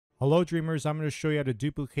Hello dreamers, I'm going to show you how to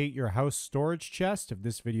duplicate your house storage chest. If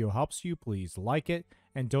this video helps you, please like it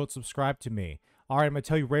and don't subscribe to me. Alright, I'm going to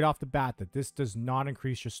tell you right off the bat that this does not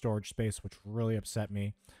increase your storage space, which really upset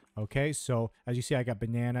me. Okay, so as you see, I got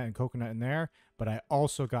banana and coconut in there, but I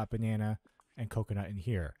also got banana and coconut in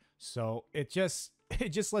here. So it just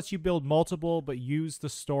lets you build multiple, but use the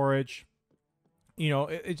storage. You know,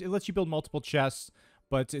 it lets you build multiple chests,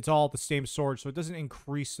 but it's all the same storage, so it doesn't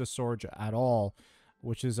increase the storage at all,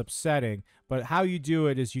 which is upsetting. But how you do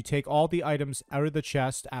it is you take all the items out of the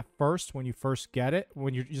chest at first when you first get it.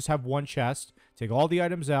 When you just have one chest, take all the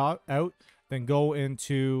items out, then go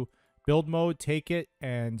into build mode, take it,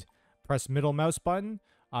 and press middle mouse button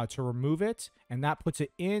to remove it. And that puts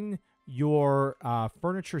it in your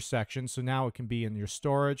furniture section. So now it can be in your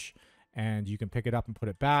storage, and you can pick it up and put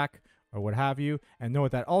it back or what have you. And know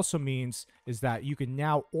what that also means is that you can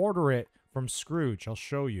now order it from Scrooge. I'll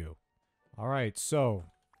show you. All right, so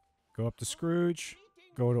go up to Scrooge,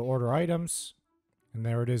 go to order items, and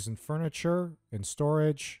there it is in furniture, in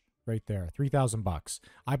storage, right there, 3,000 bucks.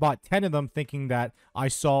 I bought 10 of them thinking that I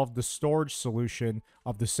solved the storage solution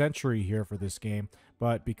of the century here for this game,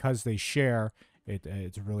 but because they share,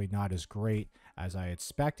 it's really not as great as I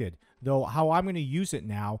expected. Though how I'm going to use it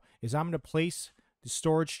now is I'm going to place the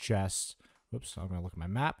storage chests. Oops, I'm going to look at my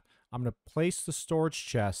map. I'm going to place the storage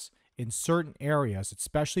chests in certain areas,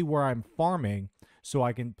 especially where I'm farming, so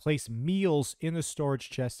I can place meals in the storage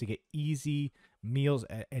chest to get easy meals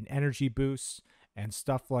and energy boosts and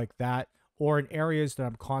stuff like that. Or in areas that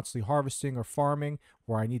I'm constantly harvesting or farming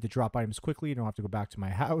where I need to drop items quickly and don't have to go back to my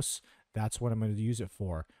house. That's what I'm going to use it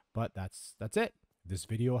for. But that's it. If this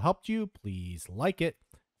video helped you, please like it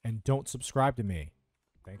and don't subscribe to me.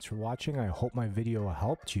 Thanks for watching. I hope my video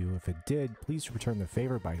helped you. If it did, please return the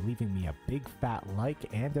favor by leaving me a big fat like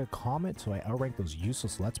and a comment so I outrank those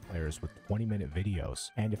useless Let's Players with 20-minute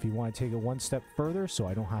videos. And if you want to take it one step further so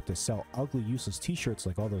I don't have to sell ugly useless t-shirts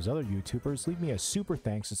like all those other YouTubers, leave me a super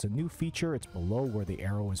thanks. It's a new feature. It's below where the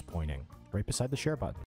arrow is pointing, right beside the share button.